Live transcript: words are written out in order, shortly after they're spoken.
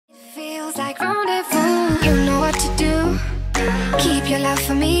feels like rendezvous. You know what to do. Keep your love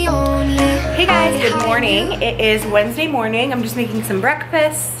for me only. Hey guys, good morning. It is Wednesday morning. I'm just making some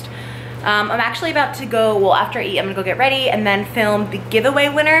breakfast. I'm actually about to go, well, after I eat, I'm gonna go get ready and then film the giveaway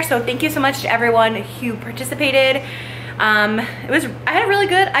winner. So thank you so much to everyone who participated. I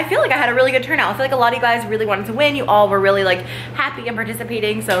feel like I had a really good turnout. I feel like a lot of you guys really wanted to win. You all were really like happy and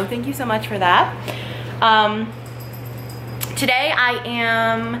participating. So thank you so much for that. Today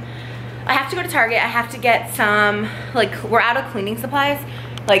I have to go to Target. I have to get some, like, we're out of cleaning supplies.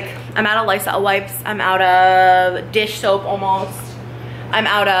 Like, I'm out of Lysol wipes. I'm out of dish soap almost. I'm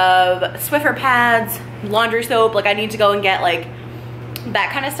out of Swiffer pads, laundry soap. Like, I need to go and get like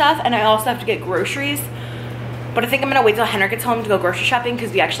that kind of stuff. And I also have to get groceries. But I think I'm gonna wait till Henrik gets home to go grocery shopping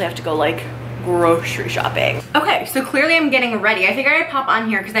because we actually have to go like grocery shopping. Okay, so clearly I'm getting ready. I figured I'd pop on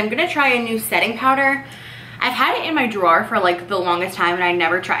here because I'm gonna try a new setting powder. I've had it in my drawer for like the longest time and I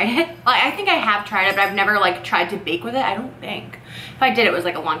never tried it. Like, I think I have tried it, but I've never like tried to bake with it. I don't think. If I did, it was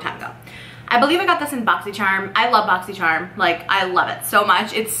like a long time ago. I believe I got this in BoxyCharm. I love BoxyCharm. Like, I love it so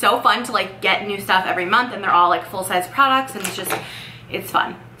much. It's so fun to like get new stuff every month and they're all like full-size products and it's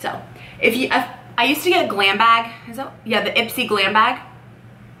fun. So if I used to get a glam bag. Yeah, the Ipsy glam bag.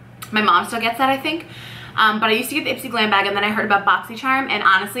 My mom still gets that, I think. But I used to get the Ipsy glam bag and then I heard about BoxyCharm, and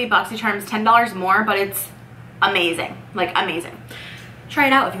honestly, BoxyCharm is $10 more, but it's amazing. Like, amazing. Try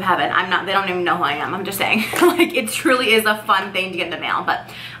it out if you haven't. They don't even know who I am. I'm just saying. Like, it truly is a fun thing to get in the mail. But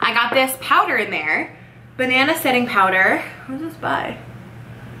I got this powder in there. Banana setting powder. Who's this by?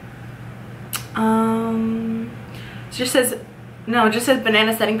 It just says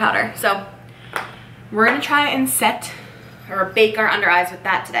banana setting powder. So we're gonna try and set or bake our under eyes with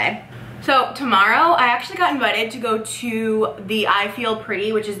that today. So tomorrow, I actually got invited to go to the I Feel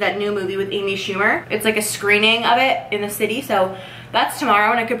Pretty, which is that new movie with Amy Schumer. It's like a screening of it in the city. So that's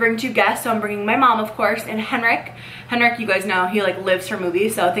tomorrow, and I could bring 2 guests. So I'm bringing my mom, of course, and Henrik. Henrik, you guys know, he like lives for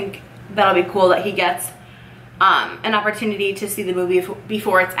movies. So I think that'll be cool that he gets an opportunity to see the movie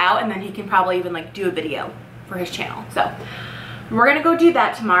before it's out, and then he can probably even like do a video for his channel. So we're gonna go do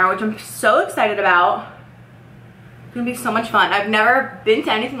that tomorrow, which I'm so excited about. It's gonna be so much fun. I've never been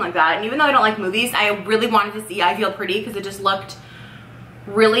to anything like that, and even though I don't like movies, I really wanted to see I Feel Pretty because it just looked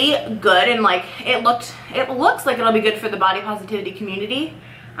really good, and like it looks like it'll be good for the body positivity community.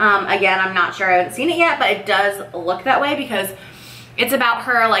 Again, I'm not sure, I haven't seen it yet, but it does look that way because it's about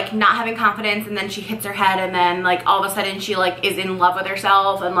her like not having confidence, and then she hits her head, and then like all of a sudden she like is in love with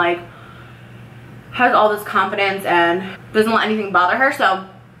herself and like has all this confidence and doesn't let anything bother her. So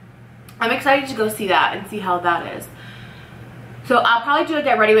I'm excited to go see that and see how that is. So I'll probably do a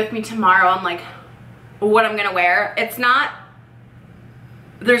get ready with me tomorrow on like what I'm gonna wear. There's not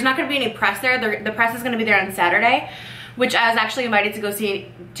gonna be any press there. The press is gonna be there on Saturday, which I was actually invited to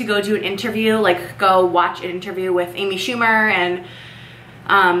go do an interview, like go watch an interview with Amy Schumer and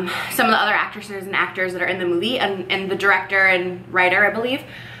some of the other actresses and actors that are in the movie, and the director and writer, I believe.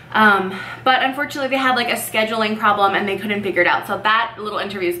 But unfortunately they had like a scheduling problem and they couldn't figure it out. So that little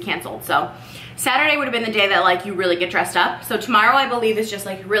interview is canceled. So Saturday would have been the day that like you really get dressed up. So tomorrow I believe is just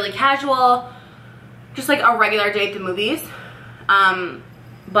like really casual, just like a regular day at the movies.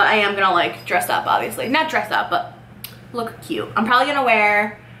 But I am gonna like dress up, obviously. Not dress up, but look cute. I'm probably gonna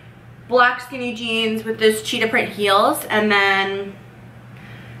wear black skinny jeans with this cheetah print heels, and then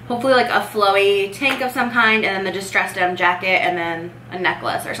hopefully like a flowy tank of some kind, and then the distressed denim jacket, and then a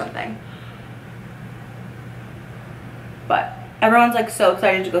necklace or something. But everyone's like so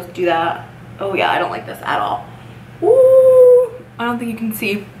excited to go do that. Oh yeah, I don't like this at all. Ooh, I don't think you can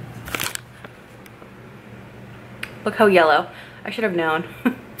see. Look how yellow. I should have known.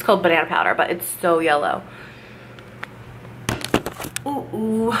 It's called banana powder, but it's so yellow. Ooh,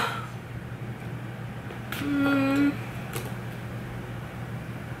 ooh.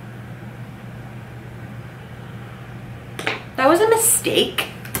 That was a mistake.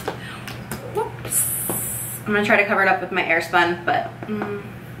 Whoops. I'm gonna try to cover it up with my Airspun, but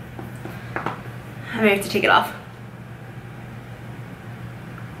I may have to take it off.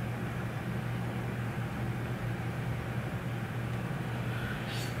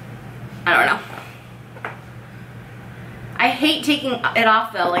 I don't know. I hate taking it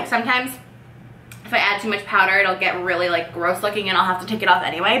off though. Like sometimes if I add too much powder, it'll get really like gross looking and I'll have to take it off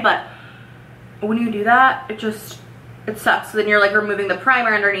anyway. But when you do that, it sucks. So then you're like removing the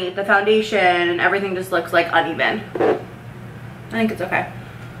primer underneath, the foundation, and everything just looks like uneven. I think it's okay.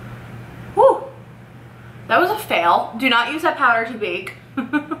 Whew. That was a fail. Do not use that powder to bake.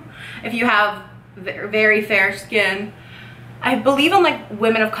 If you have very fair skin. I believe on like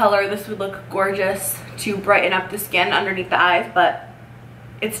women of color this would look gorgeous to brighten up the skin underneath the eyes, but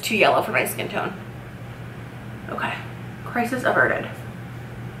it's too yellow for my skin tone. Okay, crisis averted.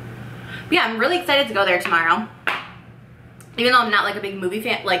 But yeah, I'm really excited to go there tomorrow. Even though I'm not like a big movie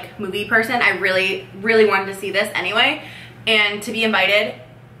fan, like movie person, I really, really wanted to see this anyway. And to be invited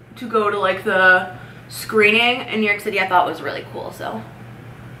to go to like the screening in New York City, I thought was really cool, so.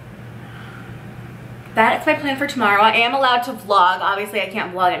 That's my plan for tomorrow. I am allowed to vlog. Obviously, I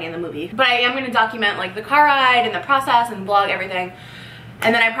can't vlog any of the movie, but I am gonna document like the car ride and the process and vlog everything.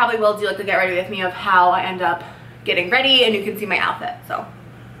 And then I probably will do like a get ready with me of how I end up getting ready, and you can see my outfit, so,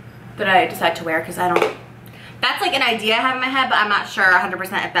 that I decide to wear, because I don't, that's like an idea I have in my head, but I'm not sure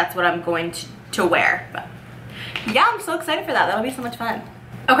 100% if that's what I'm going to wear. But yeah, I'm so excited for that. That'll be so much fun.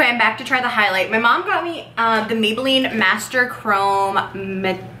 Okay, I'm back to try the highlight. My mom got me the Maybelline Master Chrome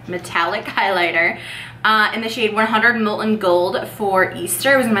Metallic Highlighter in the shade 100 Molten Gold for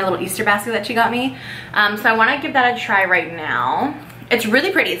Easter. It was in my little Easter basket that she got me. So I want to give that a try right now. It's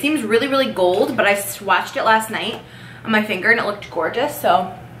really pretty. It seems really, really gold, but I swatched it last night on my finger and it looked gorgeous.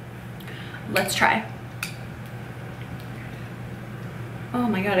 So let's try. Oh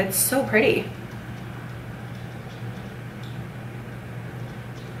my god, it's so pretty.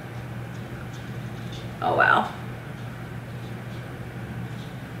 Oh wow.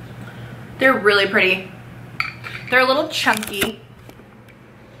 They're really pretty. They're a little chunky.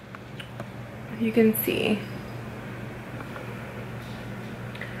 You can see.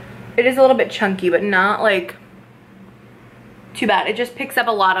 It is a little bit chunky, but not like too bad. It just picks up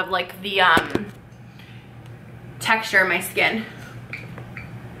a lot of like the texture of my skin.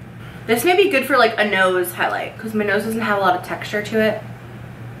 This may be good for like a nose highlight because my nose doesn't have a lot of texture to it.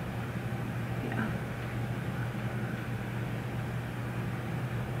 Yeah.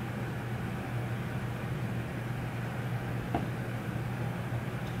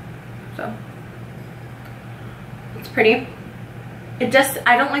 So it's pretty. It just,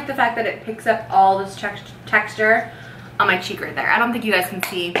 I don't like the fact that it picks up all this texture on my cheek right there. I don't think you guys can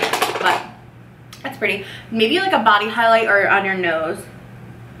see, but it's pretty. Maybe like a body highlight or on your nose.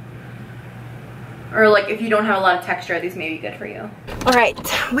 Or like if you don't have a lot of texture, these may be good for you. All right,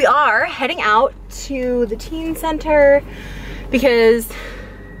 we are heading out to the teen center because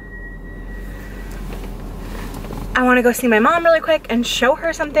I want to go see my mom really quick and show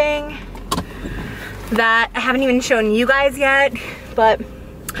her something that I haven't even shown you guys yet. But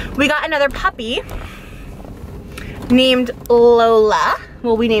we got another puppy named Lola.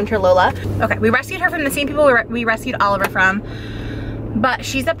 Well, we named her Lola. Okay, we rescued her from the same people we rescued Oliver from. But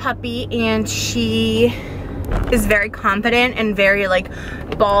she's a puppy and she is very confident and very like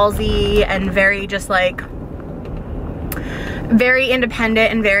ballsy and very just like very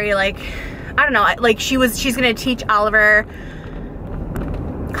independent and very like, I don't know, like she's gonna teach Oliver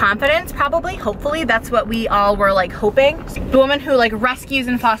confidence probably, hopefully. That's what we all were like hoping. The woman who like rescues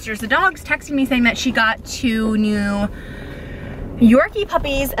and fosters the dogs texted me saying that she got 2 new Yorkie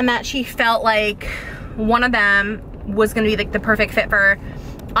puppies and that she felt like one of them was gonna be like the perfect fit for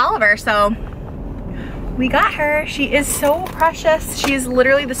Oliver. So we got her. She is so precious. She is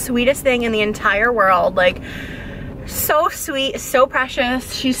literally the sweetest thing in the entire world. Like so sweet, so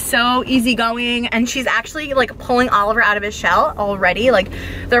precious. She's so easygoing and she's actually like pulling Oliver out of his shell already. Like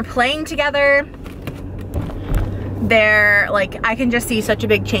they're playing together. They're like, I can just see such a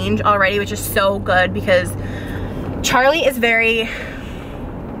big change already, which is so good because Charlie is very,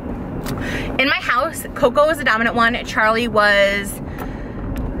 in my house, Coco was the dominant one. Charlie was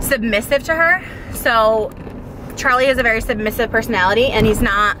submissive to her. So Charlie has a very submissive personality and he's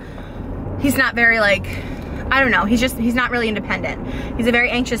not very like, I don't know, he's not really independent. He's a very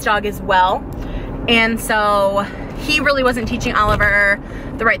anxious dog as well. And so he really wasn't teaching Oliver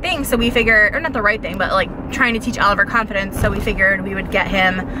the right thing. So we figured, or not the right thing, but like trying to teach Oliver confidence. So we figured we would get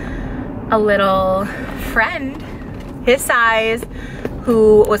him a little friend his size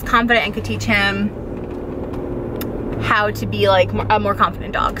who was confident and could teach him how to be like a more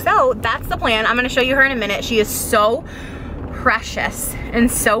confident dog. So that's the plan. I'm gonna show you her in a minute. She is so precious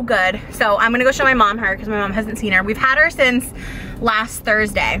and so good. So I'm gonna go show my mom her because my mom hasn't seen her. We've had her since last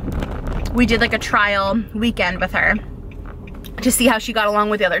Thursday. We did like a trial weekend with her to see how she got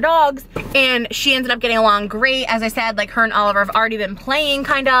along with the other dogs, and she ended up getting along great. As I said, like her and Oliver have already been playing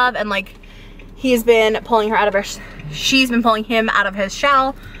kind of, and like he's been pulling her out of her, she's been pulling him out of his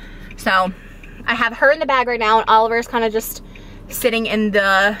shell. So I have her in the bag right now and Oliver's kind of just sitting in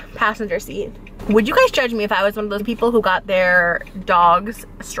the passenger seat. Would you guys judge me if I was one of those people who got their dogs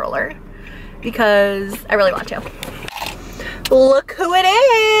a stroller? Because I really want to. Look who it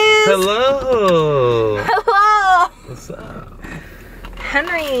is! Hello! Hello! What's up?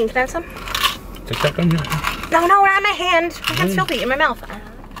 Henry, can I have some? Take that on your No, not in my hand. My hand's filthy, in my mouth.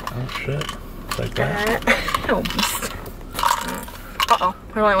 Oh shit. Like that. Uh-oh.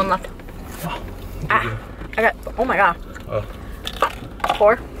 There's only one left. Oh, I got, oh my god. oh,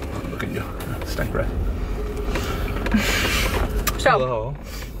 4. look at you. Stank breath. So.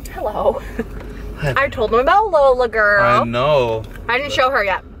 Hello. I told them about Lola, girl. I know. I didn't show her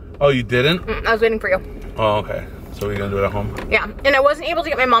yet. Oh, you didn't? I was waiting for you. Oh, okay. So we're gonna do it at home? Yeah, and I wasn't able to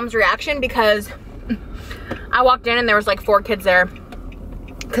get my mom's reaction because I walked in and there was like 4 kids there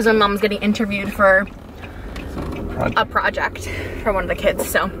because my mom's getting interviewed for a project for one of the kids,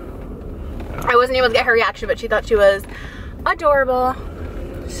 so I wasn't able to get her reaction, but she thought she was adorable.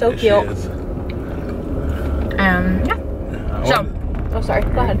 So Yes, cute. she is. Yeah. So, oh sorry,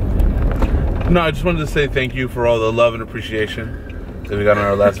 go ahead. No, I just wanted to say thank you for all the love and appreciation that we got in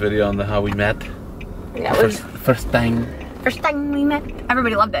our last video on how we met. Yeah, it was First thing. first time we met.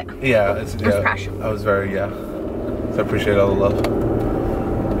 Everybody loved it. Yeah, It was yeah. fresh. I was very, So I appreciate all the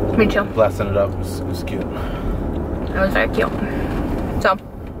love. Me too. Blasting it up. It was cute. It was very cute. So,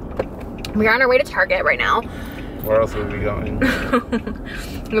 we are on our way to Target right now. Where else are we going? We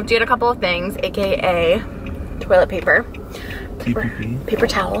have to get a couple of things, aka toilet paper, TPP. paper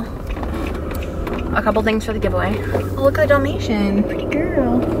towel, a couple things for the giveaway. Oh, look at the Dalmatian, pretty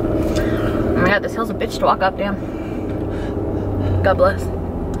girl. Oh my god, this hill's a bitch to walk up, damn. God bless.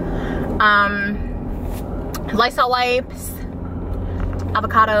 Lysol wipes,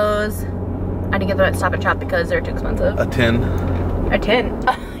 avocados. I didn't get them at Stop and Shop because they're too expensive. A tin. A tin.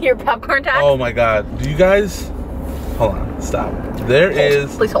 Your popcorn tax? Oh my god. Do you guys... Hold on. Stop. There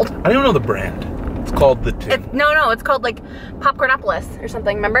is... Please hold. I don't even know the brand. It's called the tin. No, it's called like Popcornopolis or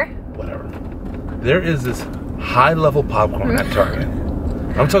something, remember? Whatever. There is this high-level popcorn at Target.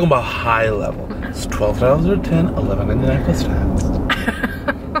 I'm talking about high level. It's $12 or $10, $11.99 plus tax.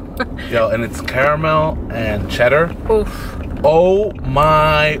 Yo, and it's caramel and cheddar. Oof. Oh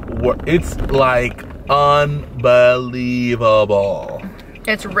my word. It's like unbelievable.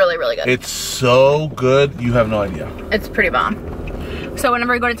 It's really, really good. It's so good, you have no idea. It's pretty bomb. So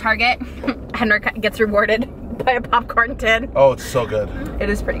whenever we go to Target, Henry gets rewarded by a popcorn tin. Oh, it's so good. It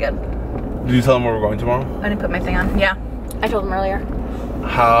is pretty good. Did you tell them where we're going tomorrow? I didn't put my thing on. Yeah, I told him earlier.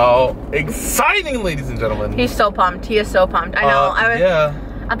 How exciting, ladies and gentlemen. He's so pumped. He is so pumped. I know. Yeah.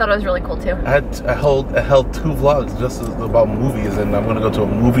 I thought it was really cool too. I held 2 vlogs just about movies, and I'm gonna go to a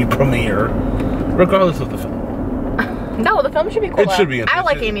movie premiere, regardless of the film. No, the film should be cool. It should be. I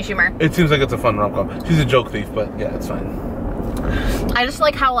like Amy Schumer. It seems like it's a fun rom-com. She's a joke thief, but yeah, it's fine. I just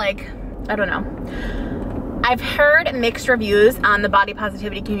like how, like, I don't know. I've heard mixed reviews on the body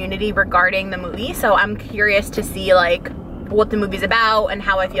positivity community regarding the movie, so I'm curious to see like what the movie's about and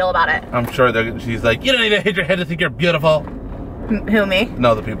how I feel about it. I'm sure that she's like, you don't need to hit your head to think you're beautiful. Who, me?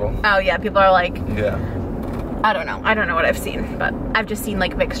 No, the people. Oh yeah, people are like, Yeah. I don't know what I've seen, but I've just seen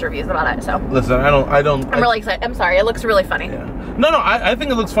like mixed reviews about it, so. Listen, I'm really excited. I'm sorry, it looks really funny. Yeah. No, I think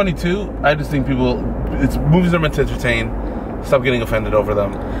it looks funny too. I just think movies are meant to entertain. Stop getting offended over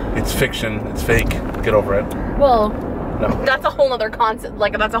them. It's fiction, it's fake, get over it. Well, no. That's a whole other concept,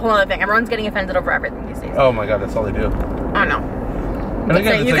 like that's a whole other thing. Everyone's getting offended over everything these days. Oh my god, that's all they do. I know.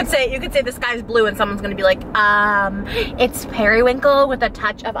 You could say the sky's blue and someone's gonna be like, it's periwinkle with a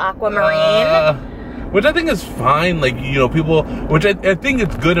touch of aquamarine. Which I think is fine, like, you know, people, which I think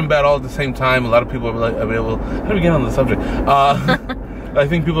it's good and bad all at the same time. A lot of people are like, able, how do we get on the subject? I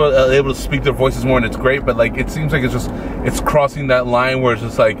think people are able to speak their voices more and it's great, but like, it seems like it's crossing that line where it's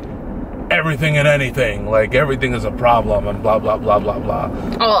just like, everything and anything, like everything is a problem and blah, blah, blah, blah, blah.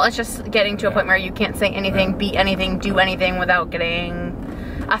 Oh, it's just getting to a point where you can't say anything, be anything, do anything without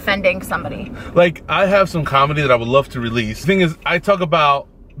offending somebody. Like, I have some comedy that I would love to release. The thing is, I talk about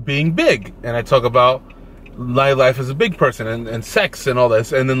being big and I talk about my life as a big person and sex and all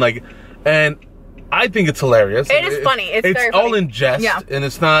this, and then like, and I think it's hilarious. It is funny. It's very funny. All in jest, yeah. And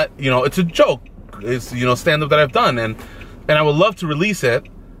it's not, you know, it's a joke. It's, you know, stand-up that I've done, and I would love to release it,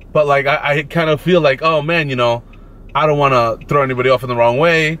 but like I kind of feel like, oh man, you know, I don't want to throw anybody off in the wrong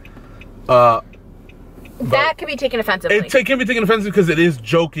way. That can be taken offensively. It can be taken offensively because it is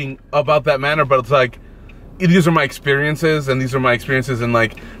joking about that manner, but it's like, these are my experiences, and these are my experiences, and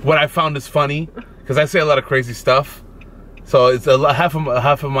like what I found is funny because I say a lot of crazy stuff. So it's half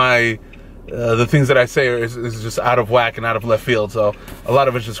of my the things that I say is just out of whack and out of left field. So a lot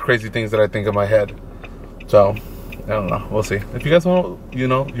of it's just crazy things that I think in my head. So I don't know. We'll see. If you guys want, you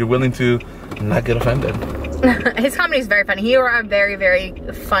know, you're willing to not get offended. His comedy is very funny. You are a very, very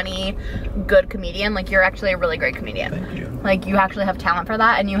funny, good comedian. Like, you're actually a really great comedian. Thank you. Like, you actually have talent for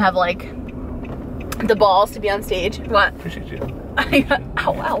that, and you have like the balls to be on stage. What? Appreciate you.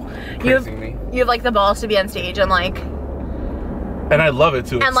 Oh wow. You have like the balls to be on stage and like And I love it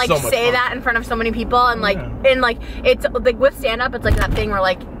too. And it's like so much say fun. that in front of so many people, and like it's like with stand up, it's like that thing where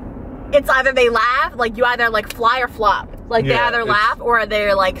like it's either they laugh, like you either like fly or flop. Like they either laugh or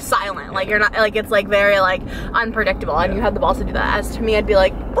they're like silent. Like you're not like it's like very like unpredictable, and you have the balls to do that. As to me, I'd be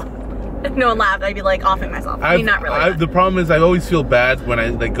like, if no one laughed, I'd be like offing myself. I mean, not really. The problem is I always feel bad when I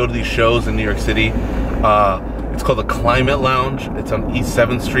like go to these shows in New York City. It's called the Climate Lounge. It's on East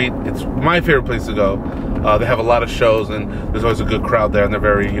 7th Street. It's my favorite place to go. They have a lot of shows, and there's always a good crowd there, and they're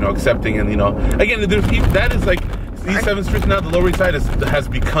very, you know, accepting. And you know, again, that is like East 7th Street now. The Lower East Side has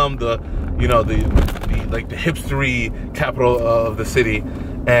become the, you know, the like the hipstery capital of the city,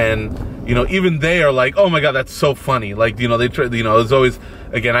 and you know, even they are like, oh my god, that's so funny. Like, you know, they try, you know, there's always,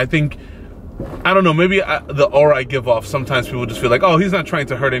 again, I think, I don't know, maybe the aura I give off, sometimes people just feel like, oh, he's not trying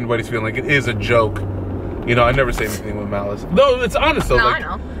to hurt anybody's feeling, like it is a joke. You know, I never say anything with malice. No, it's honest though. No, like,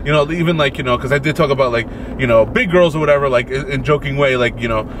 I know. You know, even like, you know, because I did talk about like, you know, big girls or whatever, like in joking way, like, you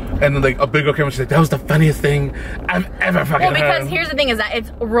know, and then like a big girl came and she's like, that was the funniest thing I've ever fucking heard. Well, because here's the thing is that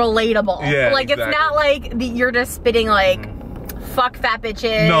it's relatable. Yeah, like exactly. It's not like you're just spitting like fuck fat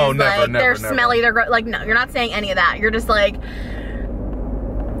bitches. No, never, like, never, they're never. smelly. They're like, no, you're not saying any of that. You're just like,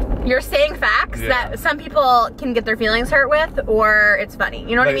 you're saying facts that some people can get their feelings hurt with, or it's funny.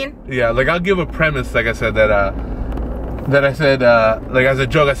 You know what I mean? Yeah, like I'll give a premise, like I said, that I said, like as a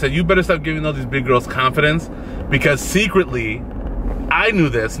joke, I said, you better stop giving all these big girls confidence, because secretly, I knew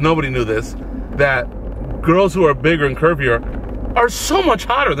this, nobody knew this, that girls who are bigger and curvier are so much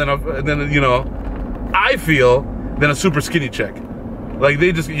hotter than you know, I feel, than a super skinny chick. Like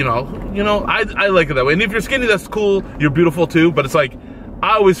they just, you know, I like it that way. And if you're skinny, that's cool. You're beautiful too. But it's like,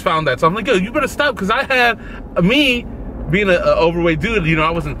 I always found that. So I'm like, yo, you better stop, because I had me being an overweight dude. You know,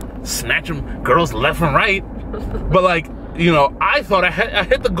 I wasn't snatching girls left and right. But like, you know, I thought I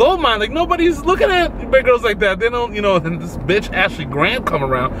hit the gold mine. Like nobody's looking at big girls like that. They don't, you know. And this bitch Ashley Grant come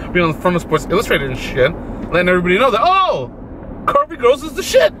around, being on the front of Sports Illustrated and shit, letting everybody know that, oh, curvy girls is the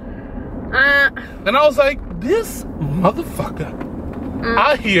shit. And I was like, this motherfucker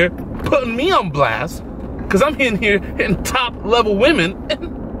out here putting me on blast, because I'm in here hitting top level women. And,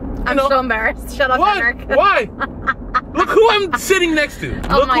 I'm so embarrassed. Shut up, Henrik. Why? Look who I'm sitting next to.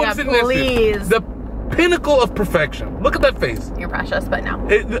 Oh Look my who god, I'm sitting next please. to. The pinnacle of perfection. Look at that face. You're precious, but no.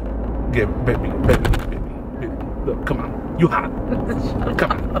 Baby. Look, come on. You hot.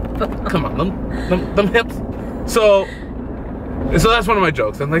 Come on. Them hips. So that's one of my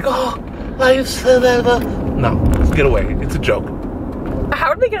jokes. I'm like, oh, life's forever. No, let's get away. It's a we're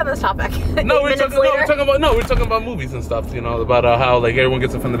How did we get on this topic? talking about movies and stuff, you know, about how like everyone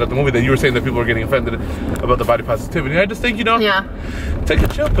gets offended at the movie. That you were saying that people are getting offended about the body positivity. I just think, you know, take a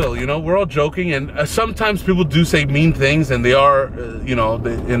chill pill. You know, we're all joking, and sometimes people do say mean things, and they are, you know,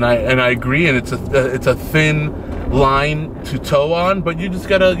 and I agree, and it's a thin line to toe on, but you just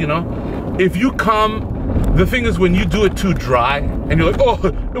gotta, you know, if you come. The thing is, when you do it too dry, and you're like, oh,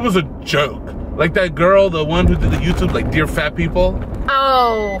 it was a joke. Like that girl, the one who did the YouTube, like Dear Fat People.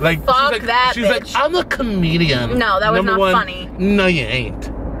 Oh, like, fuck that She's bitch. like, I'm a comedian. No, that was Number not one, funny. No, you ain't.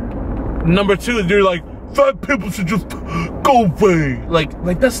 Number two, they're like, fat people should just go away.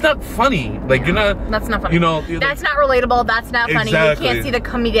 Like that's not funny. Like you're not. That's not funny. You know, that's not relatable. That's not funny. Exactly. You can't see the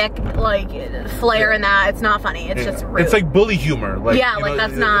comedic like flair in that. It's not funny. It's just rude. It's like bully humor. Like, yeah, you like know,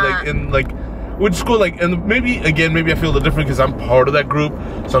 that's not. Which is cool, like, and maybe I feel a little different because I'm part of that group.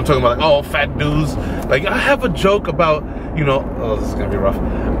 So I'm talking about like, oh, fat dudes. Like I have a joke about, you know, oh, this is gonna be rough.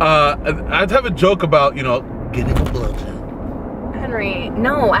 I'd have a joke about, you know, getting a blowjob. Henry,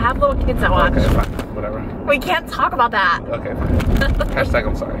 no, I have little kids that watch. Okay, fine, whatever. We can't talk about that. Okay, fine. Hashtag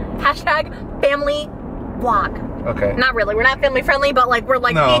I'm sorry. Hashtag family vlog. Okay. Not really. We're not family friendly, but like we're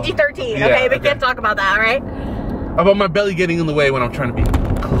like PG-13. Yeah, okay, we can't talk about that, all right? About my belly getting in the way when I'm trying to be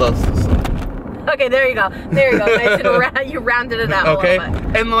close to something. Okay, there you go. There you go. Nice and you rounded it out okay? a little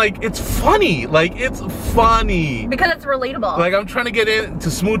bit. And like, it's funny. Like, it's funny. Because it's relatable. Like, I'm trying to get in to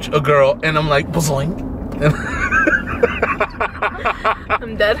smooch a girl, and I'm like, bazoink.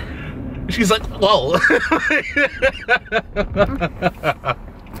 I'm dead. She's like, whoa.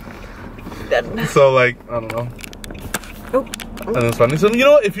 Dead. So, like, I don't know. Oh. And it's funny. So, you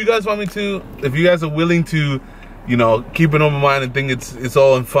know what? If you guys want me to, if you guys are willing to, you know, keep an open mind and think it's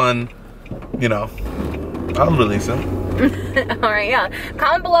all in fun, you know, I'll release it. Alright, yeah.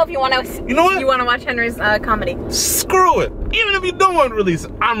 Comment below if you want to. You know what? You want to watch Henry's comedy. Screw it. Even if you don't want to release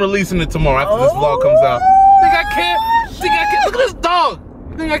it, I'm releasing it tomorrow after this vlog comes out. Think I can't? Think I can't? Look at this dog.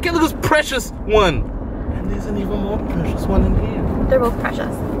 Think I can't? Look at this precious one. And there's an even more precious one in here. They're both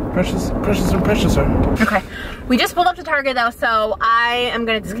precious. Precious and preciouser. Okay. We just pulled up to Target though, so I am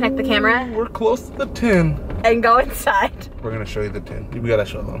gonna disconnect the camera. We're close to the 10. and go inside. We're gonna show you the tin. We gotta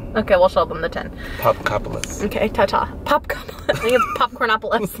show them. Okay, we'll show them the tin. Popcopolis. Okay, ta-ta. Popcopolis. I think it's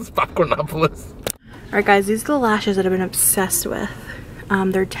Popcornopolis. This is Popcornopolis. Alright guys, these are the lashes that I've been obsessed with.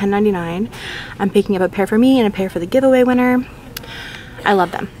 They're $10.99. I'm picking up a pair for me and a pair for the giveaway winner. I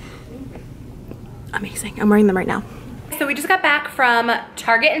love them. Amazing. I'm wearing them right now. So we just got back from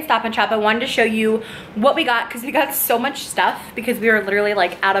Target and Stop and Shop. I wanted to show you what we got because we got so much stuff because we were literally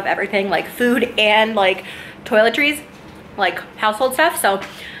like out of everything, like food and like toiletries, like household stuff. So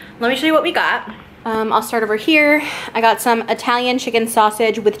let me show you what we got. I'll start over here. I got some Italian chicken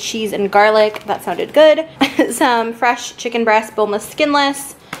sausage with cheese and garlic. That sounded good. Some fresh chicken breast, boneless,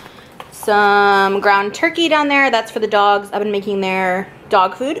 skinless. Some ground turkey down there. That's for the dogs. I've been making their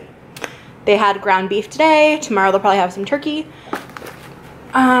dog food. They had ground beef today. Tomorrow they'll probably have some turkey.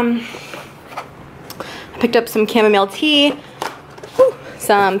 I picked up some chamomile tea,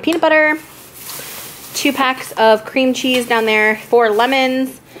 some peanut butter, 2 packs of cream cheese down there, 4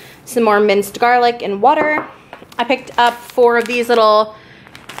 lemons, some more minced garlic and water. I picked up 4 of these little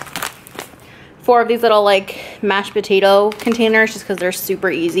like mashed potato containers just because they're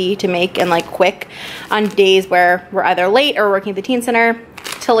super easy to make and like quick on days where we're either late or working at the teen center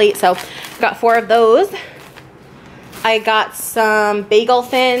till late. So got 4 of those. I got some bagel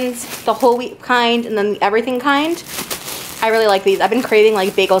thins, the whole wheat kind and then the everything kind. I really like these. I've been craving like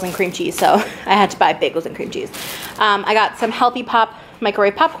bagels and cream cheese, so I had to buy bagels and cream cheese. I got some Healthy Pop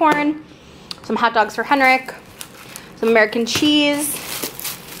microwave popcorn, some hot dogs for Henrik, some American cheese,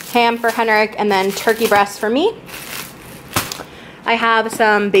 ham for Henrik, and then turkey breast for me. I have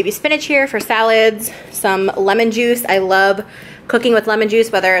some baby spinach here for salads, some lemon juice. I love cooking with lemon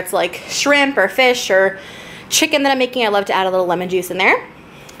juice, whether it's like shrimp or fish or chicken that I'm making. I love to add a little lemon juice in there.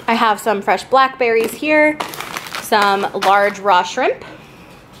 I have some fresh blackberries here, some large raw shrimp.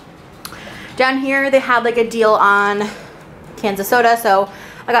 Down here they had like a deal on cans of soda, so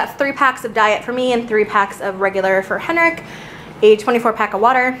I got 3 packs of diet for me and 3 packs of regular for Henrik, a 24 pack of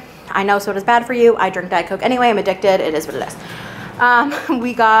water. I know soda's bad for you. I drink Diet Coke anyway. I'm addicted. It is what it is.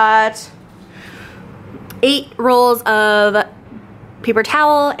 We got 8 rolls of paper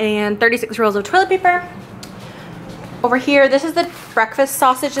towel and 36 rolls of toilet paper. Over here, this is the breakfast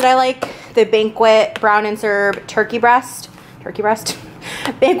sausage that I like, the Banquet Brown and Serve turkey breast,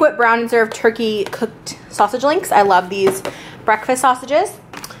 Banquet Brown and Serve turkey cooked sausage links. I love these breakfast sausages.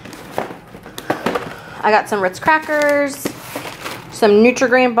 I got some Ritz crackers, some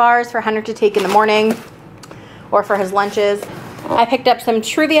Nutri-Grain bars for Henrik to take in the morning or for his lunches. I picked up some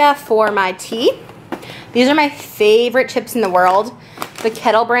Truvia for my tea. These are my favorite chips in the world. The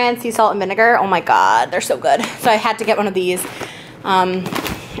Kettle brand sea salt and vinegar. Oh my god, they're so good. So I had to get one of these. And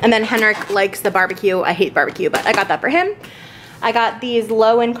then Henrik likes the barbecue. I hate barbecue, but I got that for him. I got these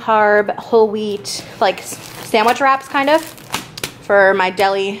low in carb whole wheat like sandwich wraps kind of for my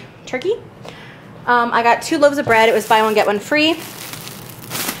deli turkey. I got 2 loaves of bread. It was buy one get one free.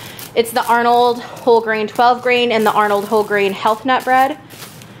 It's the Arnold whole grain 12 grain and the Arnold whole grain health nut bread.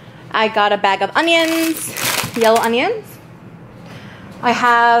 I got a bag of onions, yellow onions. I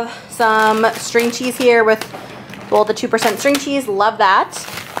have some string cheese here with, well, the 2% string cheese. Love that.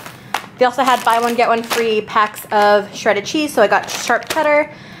 They also had buy one, get one free packs of shredded cheese. So I got sharp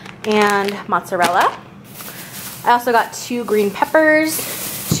cheddar and mozzarella. I also got 2 green peppers,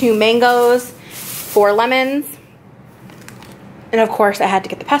 2 mangoes, 4 lemons. And of course I had to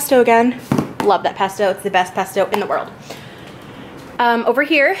get the pesto again. Love that pesto. It's the best pesto in the world. Over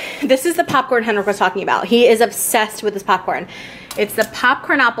here, this is the popcorn Henrik was talking about. He is obsessed with this popcorn. It's the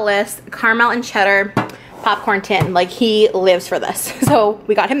Popcornopolis caramel and cheddar popcorn tin. Like, he lives for this. So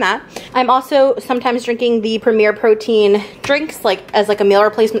we got him that. I'm also sometimes drinking the Premier Protein drinks like as like a meal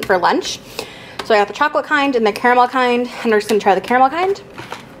replacement for lunch. So I got the chocolate kind and the caramel kind. Henrik's gonna try the caramel kind.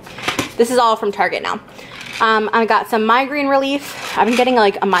 This is all from Target now. I got some migraine relief. I've been getting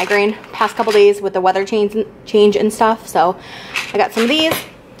like a migraine past couple days with the weather change and stuff. So I got some of these.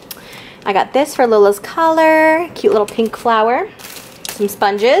 I got this for Lola's collar. Cute little pink flower. Some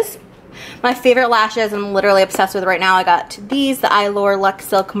sponges. My favorite lashes I'm literally obsessed with right now. I got these, the Eylure Luxe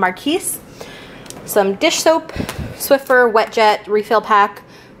Silk Marquise. Some dish soap, Swiffer Wet Jet refill pack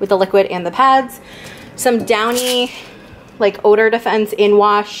with the liquid and the pads. Some Downy like odor defense in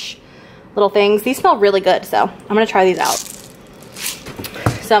wash little things. These smell really good, so I'm gonna try these out.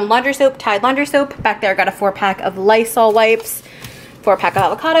 Some laundry soap, Tide laundry soap. Back there I got a 4-pack of Lysol wipes, 4-pack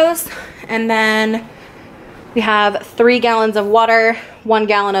of avocados, and then we have 3 gallons of water, 1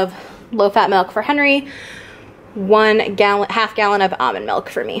 gallon of low-fat milk for Henry, 1 gallon, half gallon of almond milk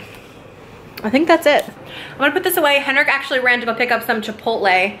for me. I think that's it. I'm gonna put this away. Henrik actually ran to go pick up some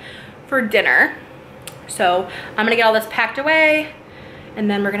Chipotle for dinner. So I'm gonna get all this packed away and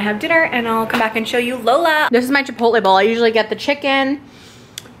then we're gonna have dinner and I'll come back and show you Lola. This is my Chipotle bowl. I usually get the chicken,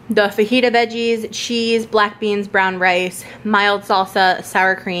 the fajita veggies, cheese, black beans, brown rice, mild salsa,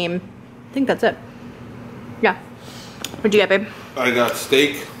 sour cream. I think that's it. Yeah. What'd you get, babe? I got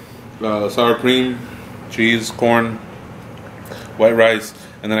steak, sour cream, cheese, corn, white rice,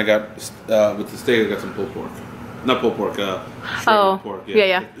 and then I got, with the steak, I got some pulled pork. Not pulled pork, shredded pork.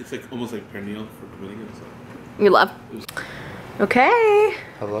 Yeah. It's like almost like pernil for Dominicans. You love. Okay.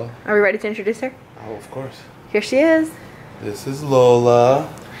 Hello. Are we ready to introduce her? Oh, of course. Here she is. This is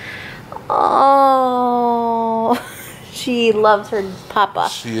Lola. Oh, she loves her papa.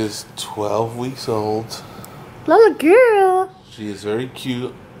 She is 12 weeks old. Lola girl. She is very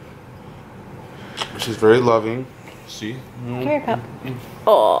cute. She's very loving. See? Come here, pup.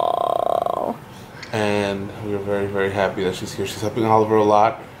 Oh. And we're very, very happy that she's here. She's helping Oliver a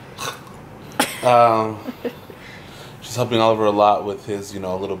lot. She's helping Oliver a lot with his, you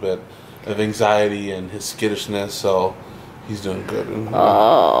know, a little bit of anxiety and his skittishness, so he's doing good. And,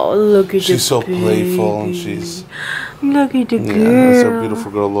 oh, look at she's so playful, and she's... Look at the girl. Yeah, that's our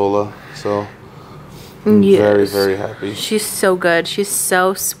beautiful girl, Lola. So, I'm very, very happy. She's so good. She's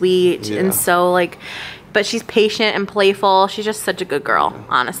so sweet and so, like... But she's patient and playful. She's just such a good girl,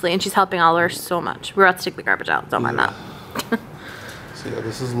 honestly. And she's helping Oliver so much. We're about to take the garbage out. Don't mind that. So yeah,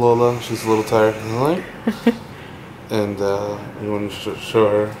 this is Lola. She's a little tired tonight. And we want to show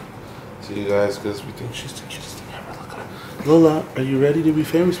her to you guys because we think she's the cutest thing ever. Look at her. Lola, are you ready to be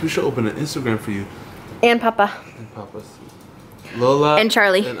famous? We should open an Instagram for you. And Papa. And Papa's. Lola. And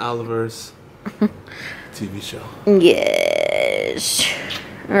Charlie. And Oliver's TV show. Yes.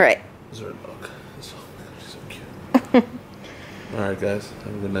 All right. This is her dog. She's so cute. Alright guys,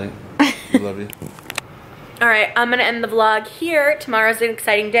 have a good night. We love you. All right, I'm gonna end the vlog here. Tomorrow's an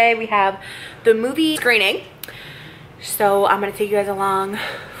exciting day. We have the movie screening. So I'm gonna take you guys along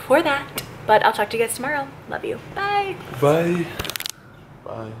for that. But I'll talk to you guys tomorrow. Love you. Bye. Bye.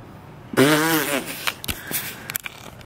 Bye.